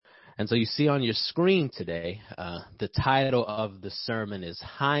And so you see on your screen today, the title of the sermon is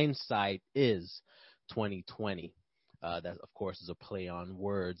Hindsight is 2020. That, of course, is a play on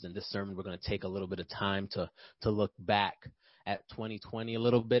words. In this sermon, we're going to take a little bit of time to look back at 2020 a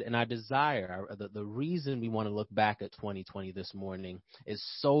little bit. And our desire, the reason we want to look back at 2020 this morning is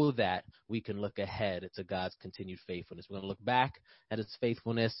so that we can look ahead to God's continued faithfulness. We're going to look back at his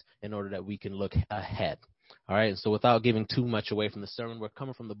faithfulness in order that we can look ahead. All right. And so without giving too much away from the sermon, we're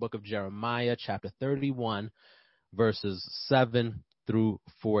coming from the book of Jeremiah, chapter 31, verses 7 through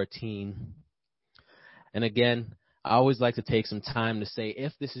 14. And again, I always like to take some time to say,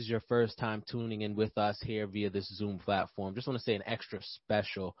 if this is your first time tuning in with us here via this Zoom platform, just want to say an extra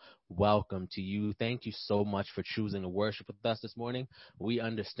special welcome to you. Thank you so much for choosing to worship with us this morning. We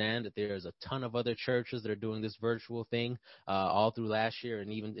understand that there's a ton of other churches that are doing this virtual thing all through last year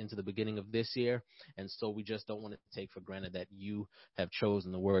and even into the beginning of this year. And so we just don't want to take for granted that you have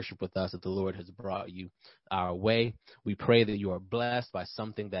chosen to worship with us, that the Lord has brought you our way. We pray that you are blessed by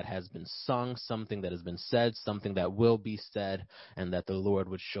something that has been sung, something that has been said, something that will be said, and that the Lord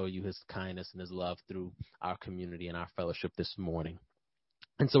would show you his kindness and his love through our community and our fellowship this morning.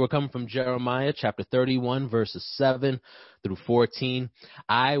 And so we're coming from Jeremiah chapter 31, verses 7 through 14.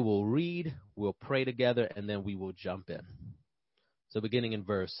 I will read, we'll pray together, and then we will jump in. So beginning in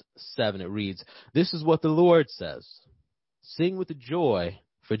verse 7, it reads, "This is what the Lord says. Sing with joy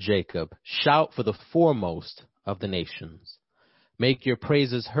for Jacob. Shout for the foremost of the nations. Make your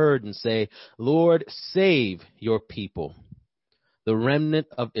praises heard and say, Lord, save your people, the remnant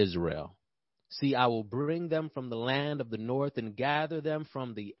of Israel. See, I will bring them from the land of the north and gather them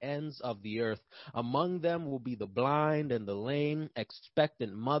from the ends of the earth. Among them will be the blind and the lame,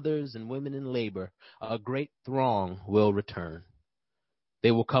 expectant mothers and women in labor. A great throng will return.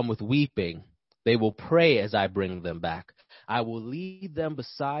 They will come with weeping. They will pray as I bring them back. I will lead them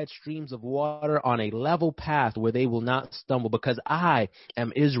beside streams of water on a level path where they will not stumble, because I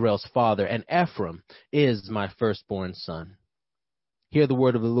am Israel's father, and Ephraim is my firstborn son. Hear the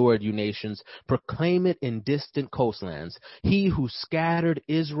word of the Lord, you nations. Proclaim it in distant coastlands. He who scattered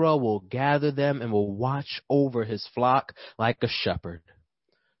Israel will gather them and will watch over his flock like a shepherd.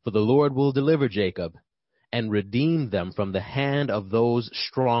 For the Lord will deliver Jacob and redeem them from the hand of those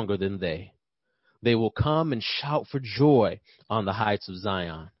stronger than they. They will come and shout for joy on the heights of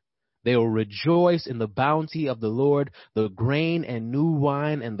Zion. They will rejoice in the bounty of the Lord, the grain and new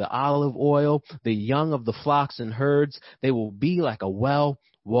wine and the olive oil, the young of the flocks and herds. They will be like a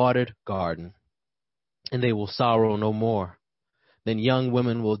well-watered garden, and they will sorrow no more. Then young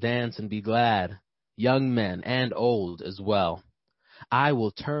women will dance and be glad, young men and old as well. I will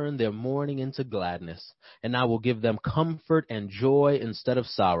turn their mourning into gladness, and I will give them comfort and joy instead of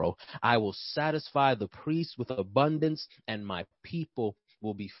sorrow. I will satisfy the priests with abundance, and my people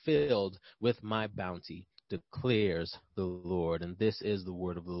will be filled with my bounty, declares the Lord." And this is the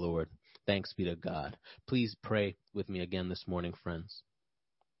word of the Lord. Thanks be to God. Please pray with me again this morning, friends.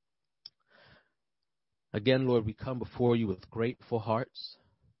 Again, Lord, we come before you with grateful hearts,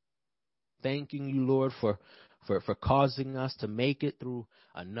 thanking you, Lord, for causing us to make it through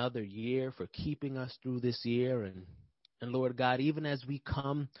another year, for keeping us through this year. And Lord God, even as we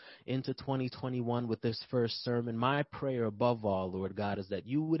come into 2021 with this first sermon, my prayer above all, Lord God, is that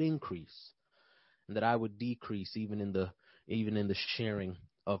you would increase and that I would decrease even in the sharing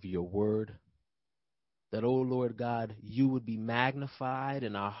of your word. That, oh Lord God, you would be magnified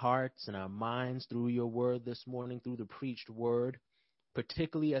in our hearts and our minds through your word this morning, through the preached word,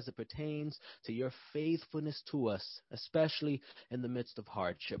 particularly as it pertains to your faithfulness to us, especially in the midst of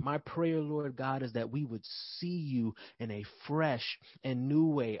hardship. My prayer, Lord God, is that we would see you in a fresh and new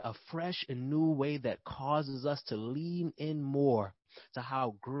way that causes us to lean in more to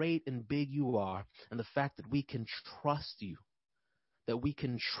how great and big you are, and the fact that we can trust you. That we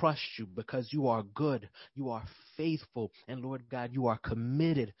can trust you because you are good, you are faithful, and Lord God, you are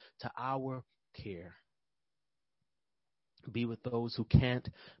committed to our care. Be with those who can't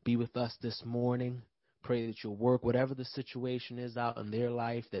be with us this morning. Pray that you'll work whatever the situation is out in their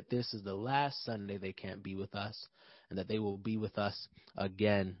life, that this is the last Sunday they can't be with us, and that they will be with us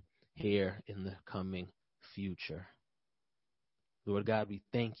again here in the coming future. Lord God, we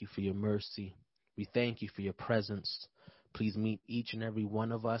thank you for your mercy. We thank you for your presence. Please meet each and every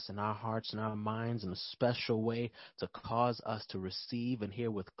one of us in our hearts and our minds in a special way to cause us to receive and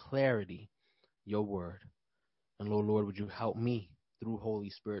hear with clarity your word. And Lord, would you help me through Holy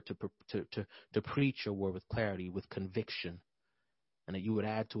Spirit to preach your word with clarity, with conviction, and that you would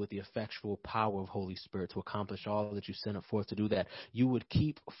add to it the effectual power of Holy Spirit to accomplish all that you sent it forth to do, that you would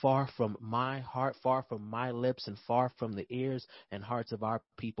keep far from my heart, far from my lips, and far from the ears and hearts of our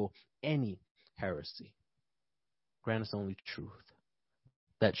people any heresy. Grant us only truth,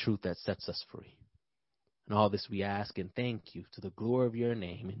 that truth that sets us free. And all this we ask and thank you to the glory of your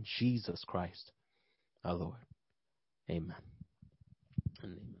name in Jesus Christ, our Lord. Amen.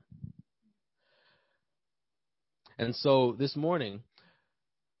 And amen. And so this morning,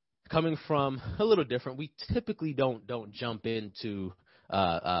 coming from a little different, we typically don't jump into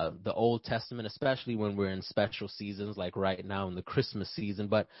the Old Testament, especially when we're in special seasons like right now in the Christmas season.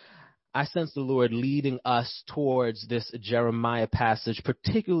 But I sense the Lord leading us towards this Jeremiah passage,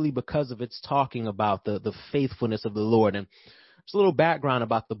 particularly because of its talking about the faithfulness of the Lord. And just a little background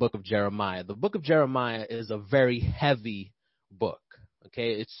about the book of Jeremiah. The book of Jeremiah is a very heavy book.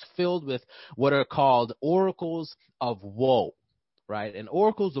 Okay, it's filled with what are called oracles of woe, right? And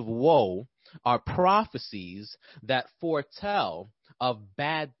oracles of woe are prophecies that foretell of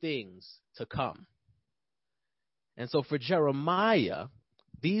bad things to come. And so for Jeremiah,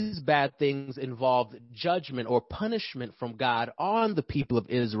 these bad things involved judgment or punishment from God on the people of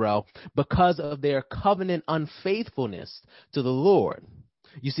Israel because of their covenant unfaithfulness to the Lord.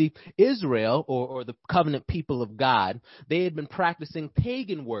 You see, Israel, or the covenant people of God, they had been practicing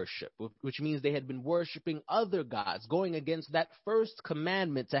pagan worship, which means they had been worshiping other gods, going against that first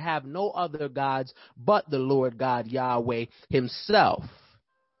commandment to have no other gods but the Lord God Yahweh himself.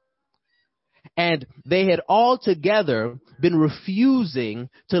 And they had altogether been refusing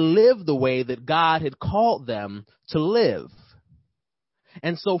to live the way that God had called them to live.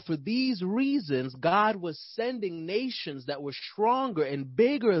 And so for these reasons, God was sending nations that were stronger and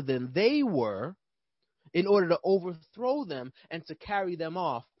bigger than they were in order to overthrow them and to carry them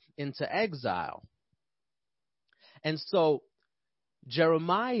off into exile. And so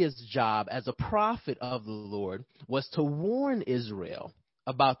Jeremiah's job as a prophet of the Lord was to warn Israel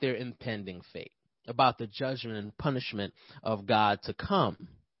about their impending fate, about the judgment and punishment of God to come.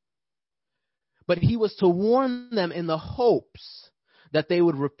 But he was to warn them in the hopes that they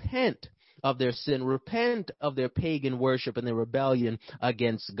would repent of their sin, repent of their pagan worship and their rebellion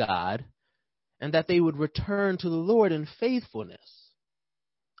against God, and that they would return to the Lord in faithfulness.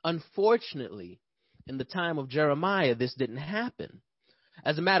 Unfortunately, in the time of Jeremiah, this didn't happen.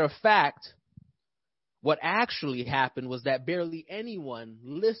 As a matter of fact, what actually happened was that barely anyone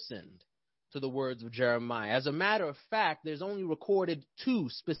listened to the words of Jeremiah. As a matter of fact, there's only recorded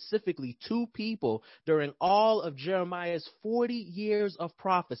specifically two people during all of Jeremiah's 40 years of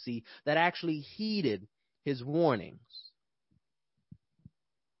prophecy that actually heeded his warnings.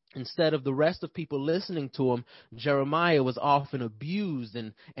 Instead of the rest of people listening to him, Jeremiah was often abused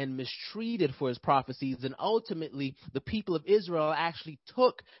and mistreated for his prophecies. And ultimately, the people of Israel actually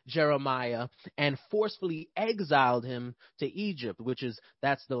took Jeremiah and forcefully exiled him to Egypt,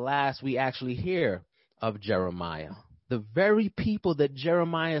 that's the last we actually hear of Jeremiah. The very people that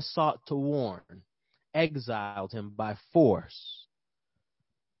Jeremiah sought to warn exiled him by force.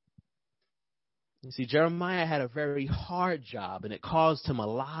 You see, Jeremiah had a very hard job, and it caused him a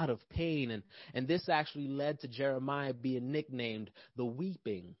lot of pain, and this actually led to Jeremiah being nicknamed the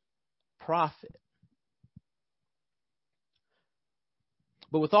weeping prophet.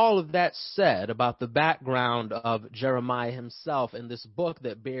 But with all of that said about the background of Jeremiah himself and this book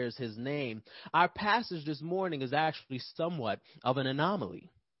that bears his name, our passage this morning is actually somewhat of an anomaly,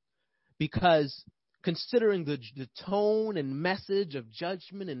 because considering the tone and message of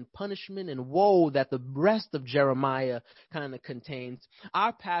judgment and punishment and woe that the rest of Jeremiah kind of contains,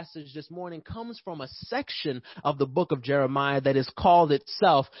 our passage this morning comes from a section of the book of Jeremiah that is called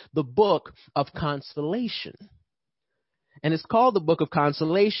itself the Book of Consolation. And it's called the Book of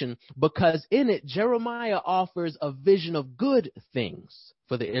Consolation because in it, Jeremiah offers a vision of good things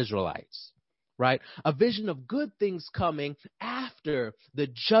for the Israelites. Right? A vision of good things coming after the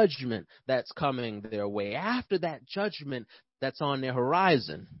judgment that's coming their way, after that judgment that's on their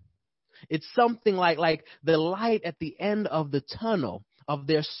horizon. It's something like the light at the end of the tunnel of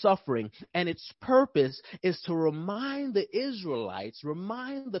their suffering. And its purpose is to remind the Israelites,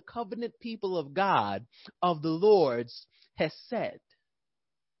 remind the covenant people of God of the Lord's hesed.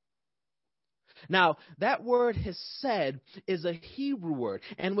 Now, that word hesed is a Hebrew word,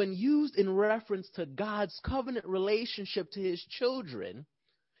 and when used in reference to God's covenant relationship to his children,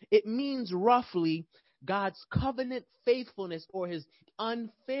 it means roughly God's covenant faithfulness or his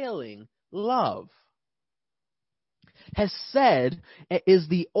unfailing love. Hesed is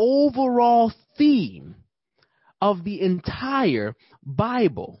the overall theme of the entire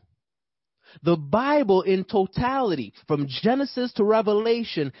Bible. The Bible in totality, from Genesis to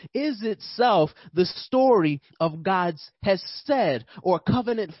Revelation, is itself the story of God's hesed, or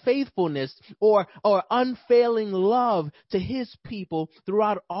covenant faithfulness, or unfailing love to his people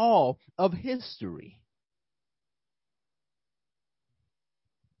throughout all of history.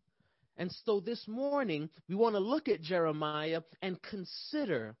 And so this morning, we want to look at Jeremiah and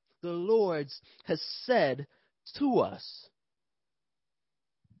consider the Lord's hesed to us.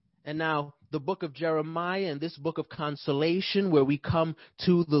 And now, the book of Jeremiah and this book of consolation, where we come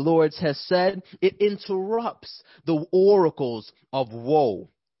to the Lord's hesed, it interrupts the oracles of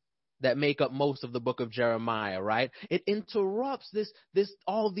woe that make up most of the book of Jeremiah, right? It interrupts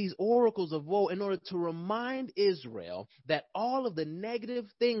all of these oracles of woe in order to remind Israel that all of the negative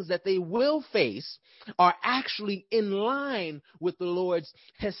things that they will face are actually in line with the Lord's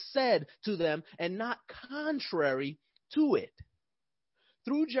hesed to them and not contrary to it.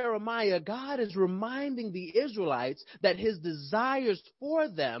 Through Jeremiah, God is reminding the Israelites that his desires for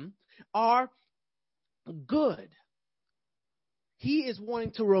them are good. He is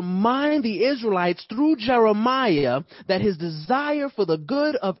wanting to remind the Israelites through Jeremiah that his desire for the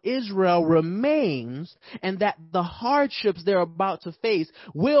good of Israel remains, and that the hardships they're about to face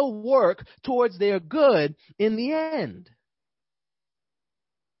will work towards their good in the end.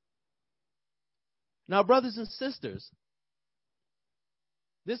 Now, brothers and sisters,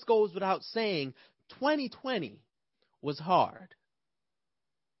 this goes without saying, 2020 was hard.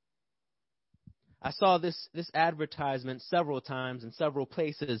 I saw this advertisement several times in several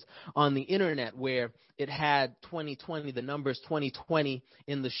places on the internet where it had 2020, the numbers 2020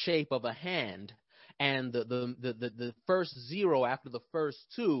 in the shape of a hand, and the first zero after the first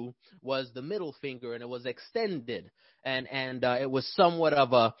two was the middle finger, and it was extended, and it was somewhat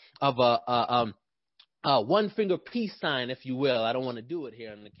of a one finger peace sign, if you will. I don't want to do it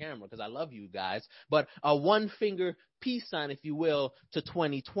here on the camera because I love you guys, but a one finger peace sign, if you will, to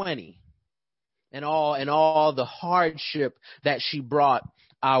 2020. And all the hardship that she brought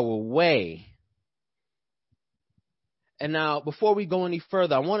our way. And now, before we go any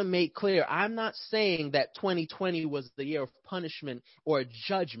further, I want to make clear, I'm not saying that 2020 was the year of punishment or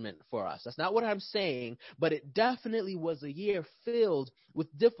judgment for us. That's not what I'm saying, but it definitely was a year filled with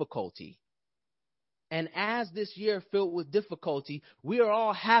difficulty. And as this year filled with difficulty, we are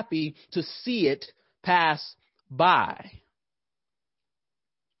all happy to see it pass by.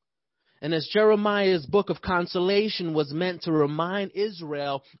 And as Jeremiah's book of consolation was meant to remind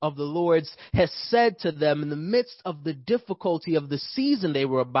Israel of the Lord's hesed to them in the midst of the difficulty of the season they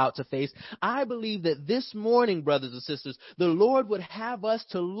were about to face, I believe that this morning, brothers and sisters, the Lord would have us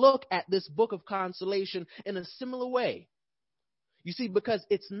to look at this book of consolation in a similar way. You see, because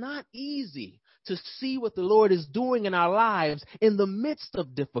it's not easy to see what the Lord is doing in our lives in the midst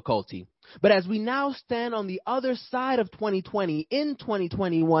of difficulty. But as we now stand on the other side of 2020, in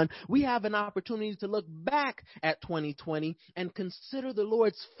 2021, we have an opportunity to look back at 2020 and consider the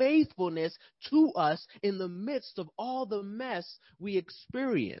Lord's faithfulness to us in the midst of all the mess we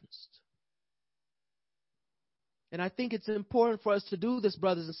experienced. And I think it's important for us to do this,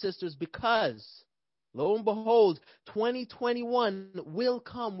 brothers and sisters, because lo and behold, 2021 will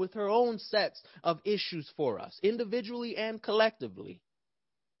come with her own sets of issues for us, individually and collectively.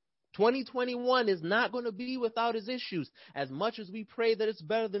 2021 is not going to be without its issues. As much as we pray that it's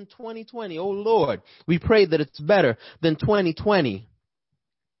better than 2020, oh Lord, we pray that it's better than 2020.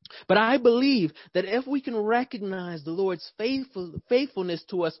 But I believe that if we can recognize the Lord's faithfulness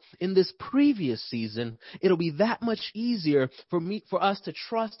to us in this previous season, it'll be that much easier for us to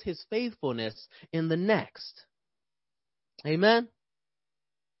trust his faithfulness in the next. Amen?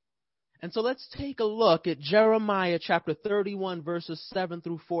 And so let's take a look at Jeremiah chapter 31, verses 7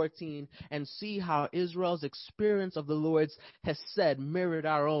 through 14, and see how Israel's experience of the Lord's hesed mirrored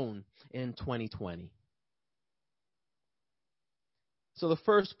our own in 2020. So the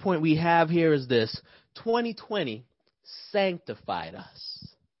first point we have here is this: 2020 sanctified us.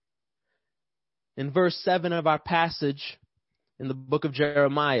 In verse 7 of our passage in the book of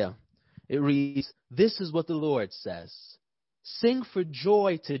Jeremiah, it reads, "This is what the Lord says. Sing for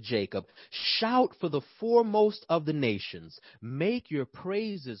joy to Jacob. Shout for the foremost of the nations. Make your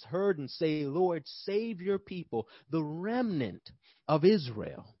praises heard and say, Lord, save your people, the remnant of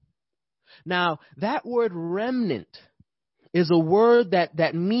Israel." Now, that word remnant is a word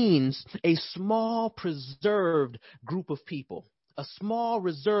that means a small preserved group of people, a small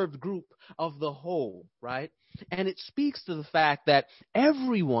reserved group of the whole, right? And it speaks to the fact that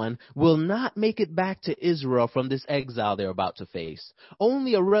everyone will not make it back to Israel from this exile they're about to face.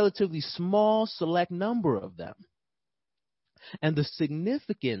 Only a relatively small select number of them. And the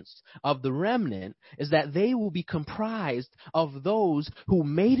significance of the remnant is that they will be comprised of those who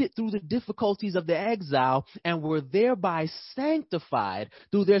made it through the difficulties of the exile and were thereby sanctified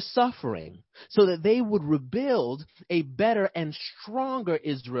through their suffering, so that they would rebuild a better and stronger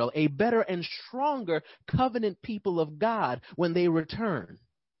Israel, a better and stronger covenant people of God when they return.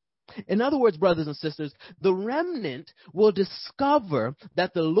 In other words, brothers and sisters, the remnant will discover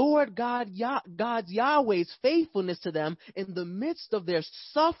that the Lord God's Yahweh's faithfulness to them in the midst of their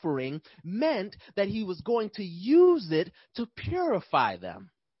suffering meant that he was going to use it to purify them,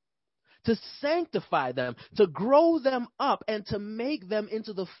 to sanctify them, to grow them up, and to make them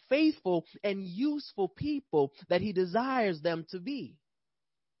into the faithful and useful people that he desires them to be.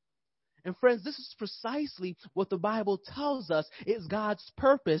 And friends, this is precisely what the Bible tells us is God's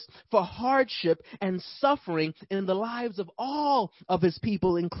purpose for hardship and suffering in the lives of all of his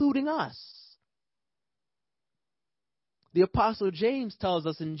people, including us. The Apostle James tells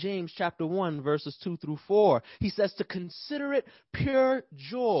us in James chapter 1, verses 2 through 4, he says to consider it pure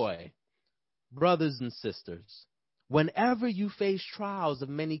joy, brothers and sisters, whenever you face trials of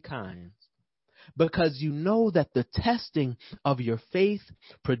many kinds, because you know that the testing of your faith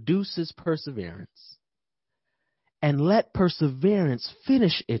produces perseverance. And let perseverance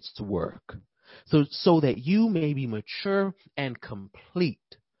finish its work, so that you may be mature and complete,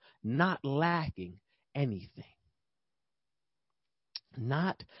 not lacking anything.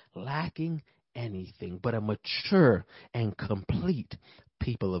 Not lacking anything, but a mature and complete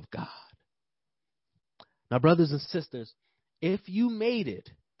people of God. Now, brothers and sisters, if you made it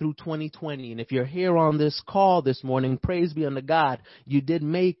through 2020, and if you're here on this call this morning, praise be unto God, you did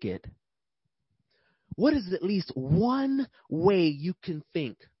make it. What is at least one way you can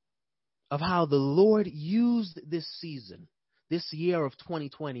think of how the Lord used this season, this year of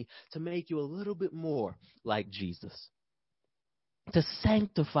 2020, to make you a little bit more like Jesus? To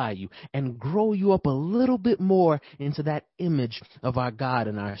sanctify you and grow you up a little bit more into that image of our God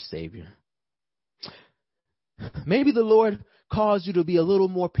and our Savior. Maybe the Lord caused you to be a little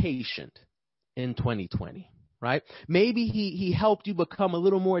more patient in 2020, right? Maybe he helped you become a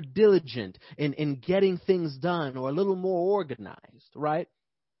little more diligent in getting things done, or a little more organized, right?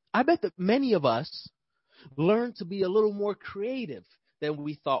 I bet that many of us learned to be a little more creative than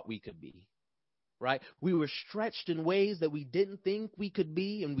we thought we could be, right? We were stretched in ways that we didn't think we could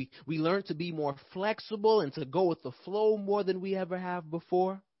be, and we learned to be more flexible and to go with the flow more than we ever have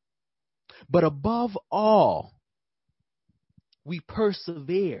before. But above all, we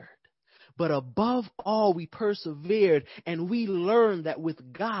persevered. But above all, we persevered, and we learned that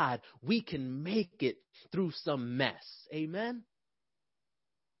with God, we can make it through some mess. Amen?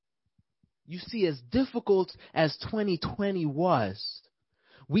 You see, as difficult as 2020 was,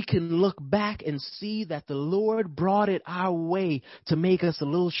 we can look back and see that the Lord brought it our way to make us a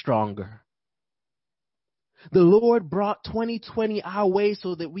little stronger. The Lord brought 2020 our way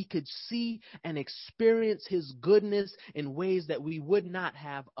so that we could see and experience his goodness in ways that we would not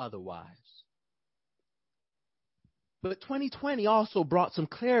have otherwise. But 2020 also brought some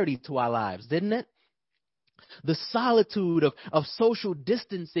clarity to our lives, didn't it? The solitude of social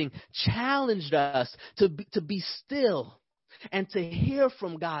distancing challenged us to be still and to hear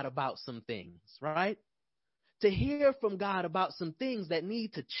from God about some things, right? To hear from God about some things that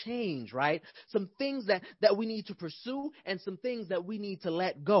need to change, right? Some things that we need to pursue and some things that we need to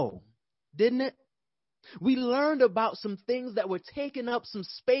let go, didn't it? We learned about some things that were taking up some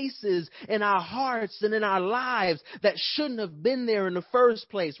spaces in our hearts and in our lives that shouldn't have been there in the first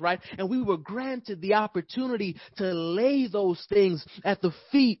place, right? And we were granted the opportunity to lay those things at the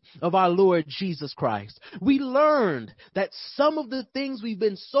feet of our Lord Jesus Christ. We learned that some of the things we've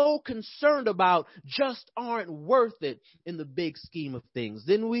been so concerned about just aren't worth it in the big scheme of things,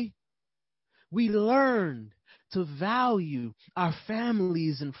 didn't we? We learned to value our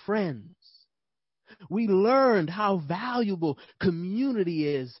families and friends. We learned how valuable community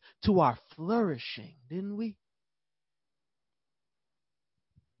is to our flourishing, didn't we?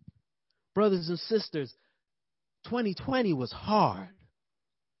 Brothers and sisters, 2020 was hard.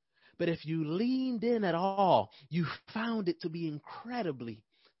 But if you leaned in at all, you found it to be incredibly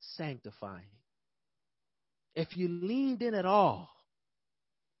sanctifying. If you leaned in at all,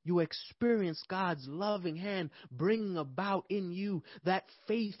 you experience God's loving hand bringing about in you that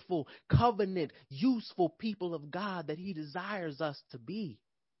faithful, covenant, useful people of God that he desires us to be.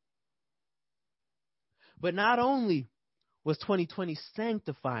 But not only was 2020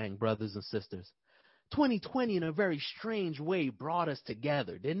 sanctifying, brothers and sisters, 2020 in a very strange way brought us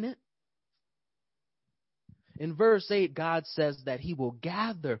together, didn't it? In verse 8, God says that he will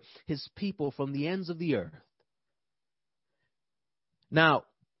gather his people from the ends of the earth. Now,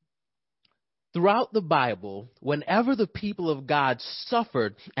 throughout the Bible, whenever the people of God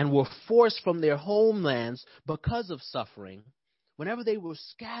suffered and were forced from their homelands because of suffering, whenever they were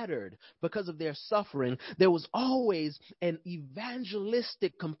scattered because of their suffering, there was always an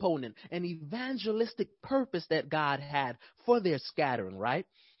evangelistic component, an evangelistic purpose that God had for their scattering, right?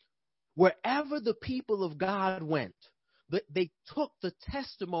 Wherever the people of God went, they took the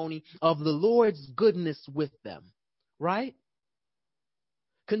testimony of the Lord's goodness with them, right?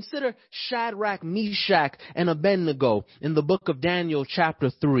 Consider Shadrach, Meshach, and Abednego in the book of Daniel, chapter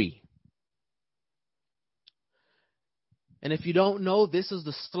 3. And if you don't know, this is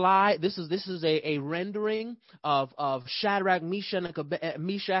the slide. This is a rendering of Shadrach,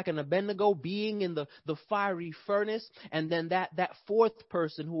 Meshach, and Abednego being in the fiery furnace, and then that fourth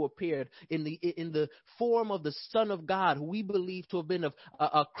person who appeared in the form of the Son of God, who we believe to have been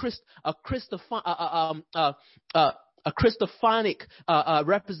a Christophanic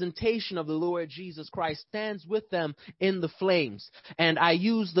representation of the Lord Jesus Christ, stands with them in the flames. And I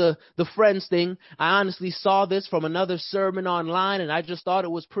use the friends thing. I honestly saw this from another sermon online, and I just thought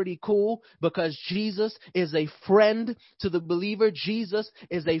it was pretty cool because Jesus is a friend to the believer. Jesus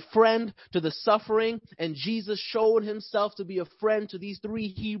is a friend to the suffering, and Jesus showed himself to be a friend to these 3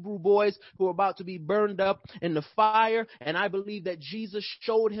 Hebrew boys who were about to be burned up in the fire. And I believe that Jesus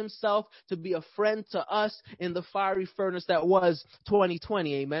showed himself to be a friend to us in the fiery furnace that was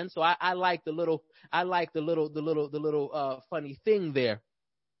 2020. Amen. So I like the little funny thing there.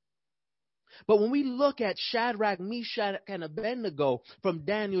 But when we look at Shadrach, Meshach, and Abednego from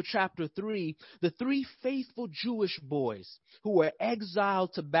Daniel chapter 3, the 3 faithful Jewish boys who were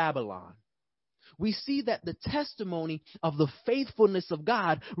exiled to Babylon, we see that the testimony of the faithfulness of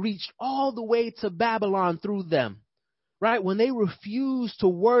God reached all the way to Babylon through them. Right? When they refused to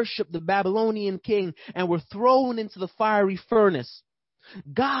worship the Babylonian king and were thrown into the fiery furnace,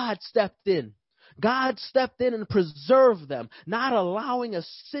 God stepped in. God stepped in and preserved them, not allowing a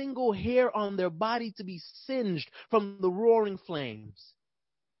single hair on their body to be singed from the roaring flames.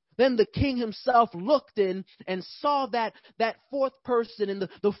 Then the king himself looked in and saw that fourth person in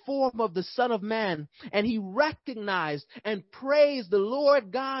the form of the Son of Man, and he recognized and praised the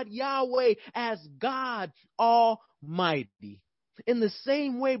Lord God Yahweh as God Almighty. In the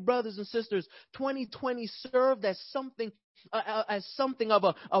same way, brothers and sisters, 2020 served as something of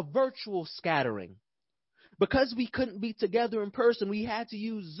a virtual scattering. Because we couldn't be together in person, we had to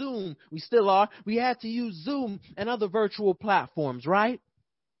use Zoom. We still are. We had to use Zoom and other virtual platforms, right?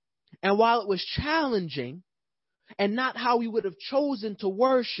 And while it was challenging and not how we would have chosen to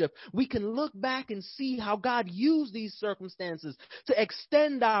worship, we can look back and see how God used these circumstances to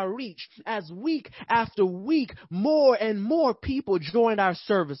extend our reach as week after week, more and more people joined our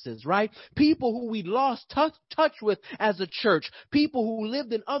services, right? People who we lost touch with as a church, people who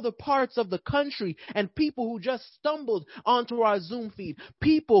lived in other parts of the country, and people who just stumbled onto our Zoom feed,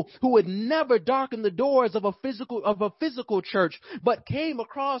 people who would never darken the doors of a physical church, but came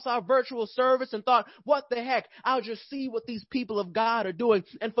across our virtual service and thought, what the heck? I'll just see what these people of God are doing.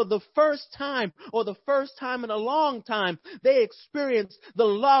 And for the first time in a long time, they experienced the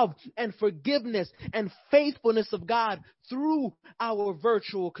love and forgiveness and faithfulness of God through our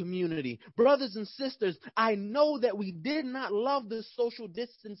virtual community. Brothers and sisters, I know that we did not love the social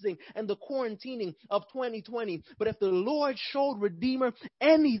distancing and the quarantining of 2020, but if the Lord showed Redeemer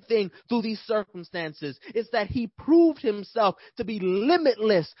anything through these circumstances, it's that he proved himself to be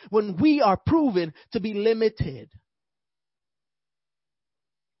limitless when we are proven to be limited.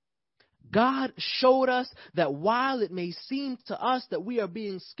 God showed us that while it may seem to us that we are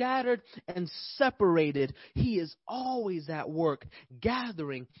being scattered and separated, he is always at work,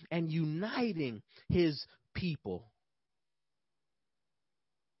 gathering and uniting his people.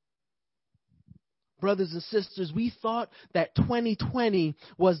 Brothers and sisters, we thought that 2020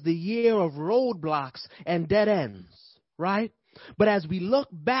 was the year of roadblocks and dead ends, right? But as we look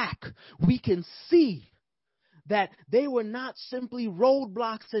back, we can see that they were not simply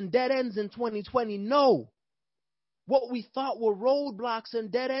roadblocks and dead ends in 2020. No. What we thought were roadblocks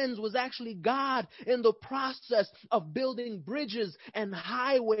and dead ends was actually God in the process of building bridges and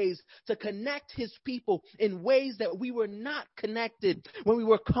highways to connect his people in ways that we were not connected when we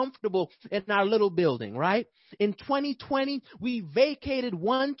were comfortable in our little building, right? In 2020, we vacated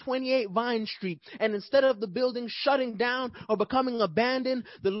 128 Vine Street, and instead of the building shutting down or becoming abandoned,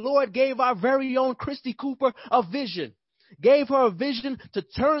 the Lord gave our very own Christy Cooper a vision. Gave her a vision to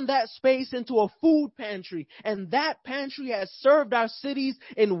turn that space into a food pantry. And that pantry has served our cities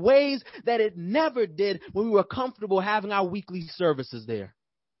in ways that it never did when we were comfortable having our weekly services there.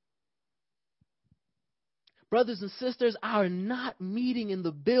 Brothers and sisters, our not meeting in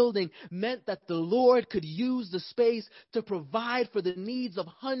the building meant that the Lord could use the space to provide for the needs of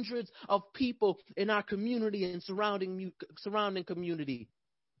hundreds of people in our community and surrounding community.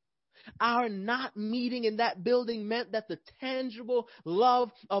 Our not meeting in that building meant that the tangible love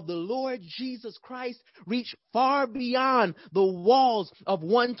of the Lord Jesus Christ reached far beyond the walls of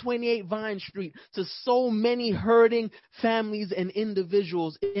 128 Vine Street to so many hurting families and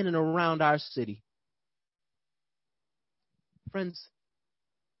individuals in and around our city. Friends,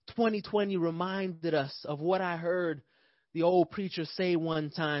 2020 reminded us of what I heard the old preacher say one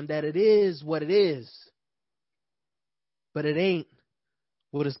time, that it is what it is, but it ain't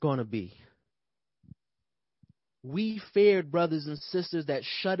what it's going to be. We feared, brothers and sisters, that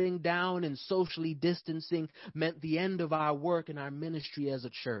shutting down and socially distancing meant the end of our work and our ministry as a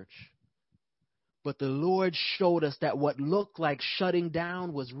church. But the Lord showed us that what looked like shutting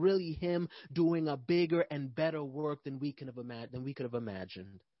down was really Him doing a bigger and better work than we could have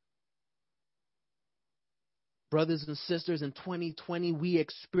imagined. Brothers and sisters, in 2020, we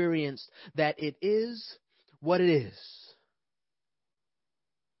experienced that it is what it is.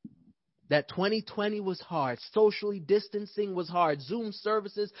 That 2020 was hard. Socially distancing was hard. Zoom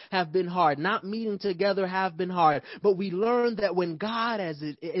services have been hard. Not meeting together have been hard. But we learned that when God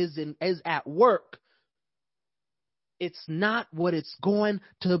is at work, it's not what it's going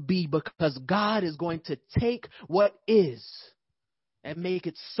to be, because God is going to take what is and make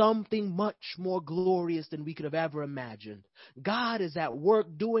it something much more glorious than we could have ever imagined. God is at work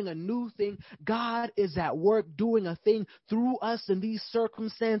doing a new thing. God is at work doing a thing through us in these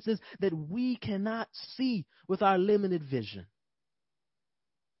circumstances that we cannot see with our limited vision.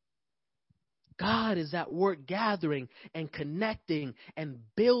 God is at work gathering and connecting and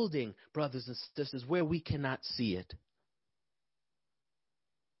building, brothers and sisters, where we cannot see it.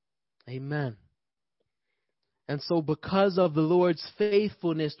 Amen. And so because of the Lord's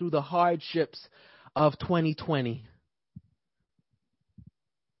faithfulness through the hardships of 2020,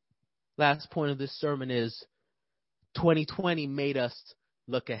 last point of this sermon is 2020 made us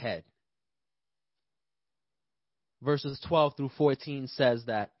look ahead. Verses 12 through 14 says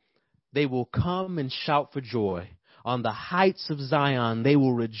that they will come and shout for joy. On the heights of Zion, they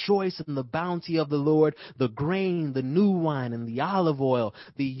will rejoice in the bounty of the Lord, the grain, the new wine, and the olive oil,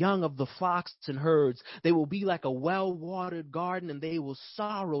 the young of the flocks and herds. They will be like a well-watered garden, and they will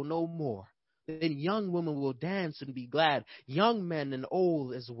sorrow no more. Then young women will dance and be glad, young men and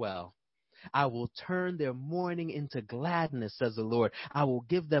old as well. I will turn their mourning into gladness, says the Lord. I will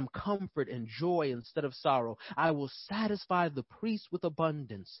give them comfort and joy instead of sorrow. I will satisfy the priests with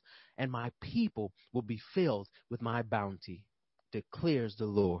abundance, and my people will be filled with my bounty, declares the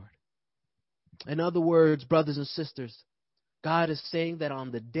Lord. In other words, brothers and sisters, God is saying that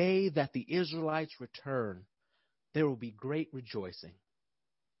on the day that the Israelites return, there will be great rejoicing,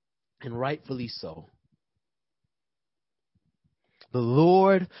 and rightfully so. The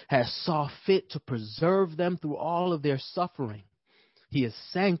Lord has saw fit to preserve them through all of their suffering. He has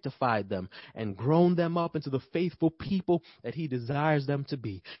sanctified them and grown them up into the faithful people that He desires them to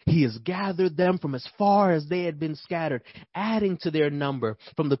be. He has gathered them from as far as they had been scattered, adding to their number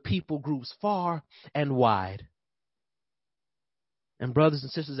from the people groups far and wide. And brothers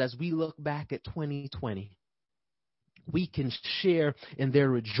and sisters, as we look back at 2020, we can share in their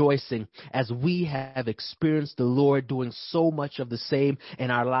rejoicing as we have experienced the Lord doing so much of the same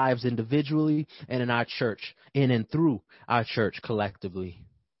in our lives individually and in our church, in and through our church collectively.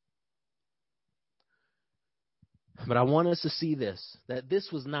 But I want us to see this, that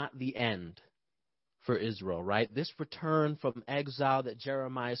this was not the end for Israel, right? This return from exile that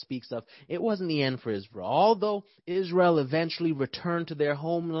Jeremiah speaks of, it wasn't the end for Israel. Although Israel eventually returned to their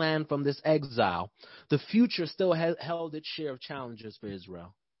homeland from this exile, the future still held its share of challenges for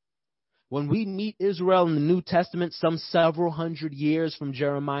Israel. When we meet Israel in the New Testament, some several hundred years from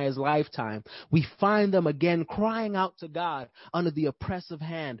Jeremiah's lifetime, we find them again crying out to God under the oppressive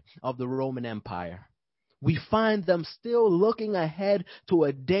hand of the Roman Empire. We find them still looking ahead to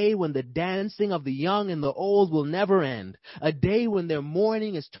a day when the dancing of the young and the old will never end. A day when their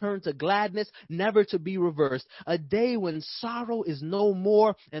mourning is turned to gladness, never to be reversed. A day when sorrow is no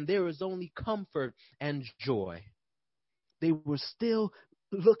more and there is only comfort and joy. They were still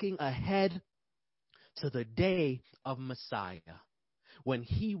looking ahead to the day of Messiah, when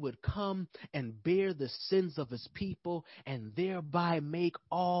He would come and bear the sins of His people and thereby make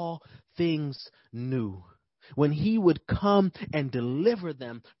all things new. When He would come and deliver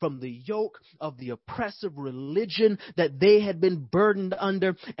them from the yoke of the oppressive religion that they had been burdened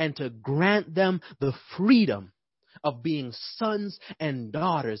under, and to grant them the freedom of being sons and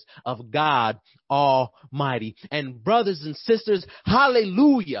daughters of God Almighty. And brothers and sisters,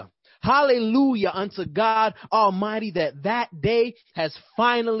 hallelujah. Hallelujah unto God Almighty that day has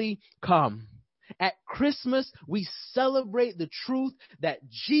finally come. At Christmas, we celebrate the truth that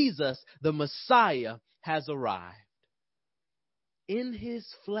Jesus, the Messiah, has arrived. In his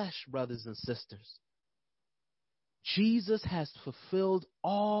flesh, brothers and sisters, Jesus has fulfilled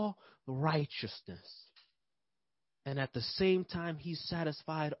all righteousness. And at the same time, he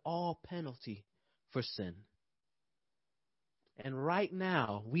satisfied all penalty for sin. And right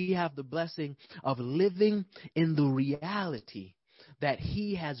now, we have the blessing of living in the reality that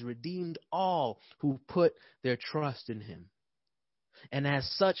he has redeemed all who put their trust in him. And as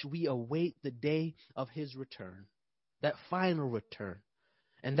such, we await the day of his return, that final return,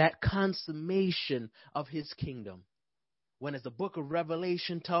 and that consummation of his kingdom. When, as the book of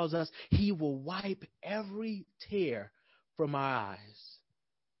Revelation tells us, he will wipe every tear from our eyes,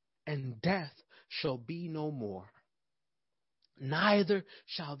 and death shall be no more. Neither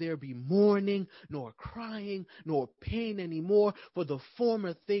shall there be mourning, nor crying, nor pain anymore, for the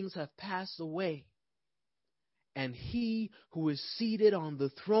former things have passed away. And he who is seated on the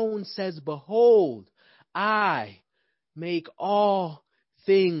throne says, Behold, I make all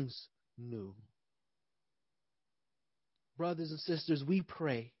things new. Brothers and sisters, we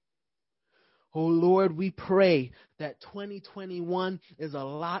pray. Oh Lord, we pray that 2021 is a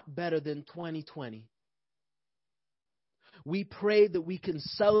lot better than 2020. We pray that we can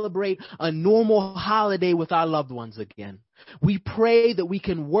celebrate a normal holiday with our loved ones again. We pray that we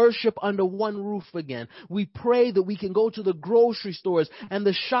can worship under one roof again. We pray that we can go to the grocery stores and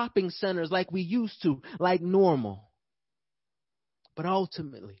the shopping centers like we used to, like normal. But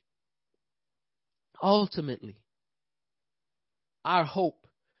ultimately, our hope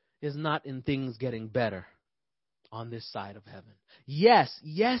is not in things getting better on this side of heaven. Yes,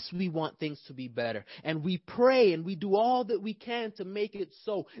 we want things to be better. And we pray and we do all that we can to make it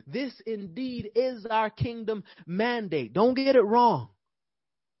so. This indeed is our kingdom mandate. Don't get it wrong.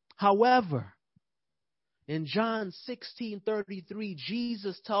 However, in John 16:33,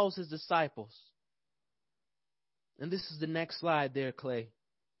 Jesus tells his disciples, and this is the next slide there, Clay.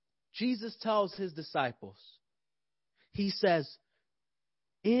 Jesus tells his disciples, he says,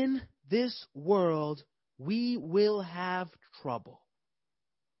 in this world, we will have trouble.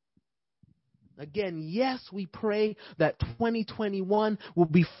 Again, yes, we pray that 2021 will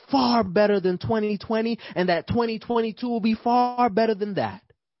be far better than 2020 and that 2022 will be far better than that.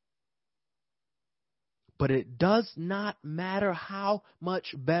 But it does not matter how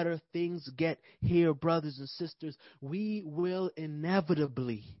much better things get here, brothers and sisters. We will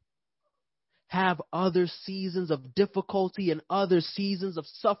inevitably have other seasons of difficulty and other seasons of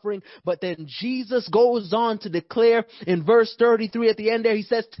suffering. But then Jesus goes on to declare in verse 33 at the end there, he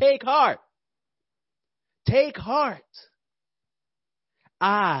says, take heart. Take heart.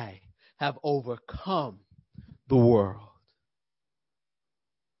 I have overcome the world.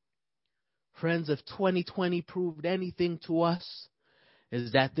 Friends, if 2020 proved anything to us,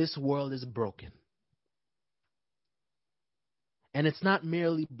 is that this world is broken. And it's not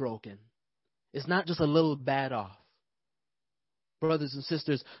merely broken. It's not just a little bad off. Brothers and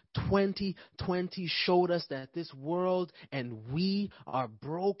sisters, 2020 showed us that this world and we are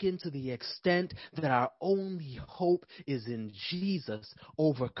broken to the extent that our only hope is in Jesus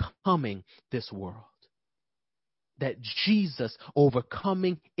overcoming this world. That Jesus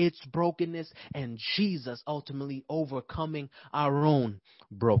overcoming its brokenness and Jesus ultimately overcoming our own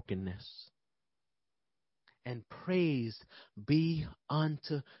brokenness. And praise be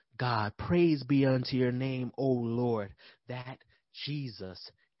unto God. Praise be unto your name, O Lord, that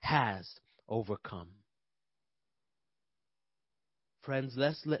Jesus has overcome. Friends,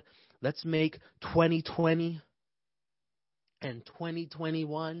 let's make 2020 and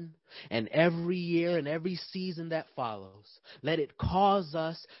 2021 and every year and every season that follows, let it cause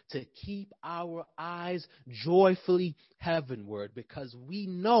us to keep our eyes joyfully heavenward, because we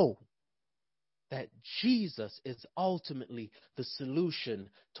know that Jesus is ultimately the solution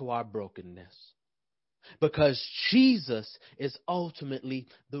to our brokenness. Because Jesus is ultimately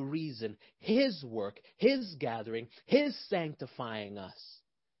the reason. His work, his gathering, his sanctifying us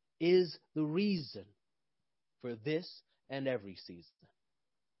is the reason for this and every season.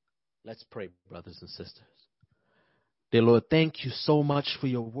 Let's pray, brothers and sisters. Dear Lord, thank you so much for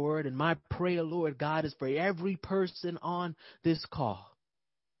your word. And my prayer, Lord God, is for every person on this call.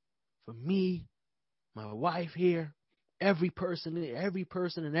 For me, my wife here, every person in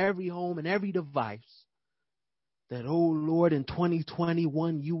every home and every device, that, oh Lord, in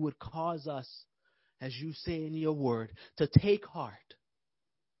 2021, you would cause us as you say in your word, to take heart.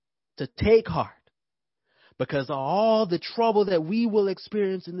 To take heart. Because of all the trouble that we will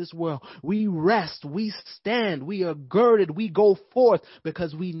experience in this world, we rest, we stand, we are girded, we go forth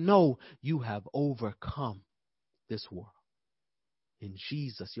because we know you have overcome this world. In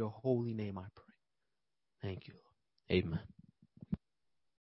Jesus, your holy name I pray. Thank you, Lord. Amen.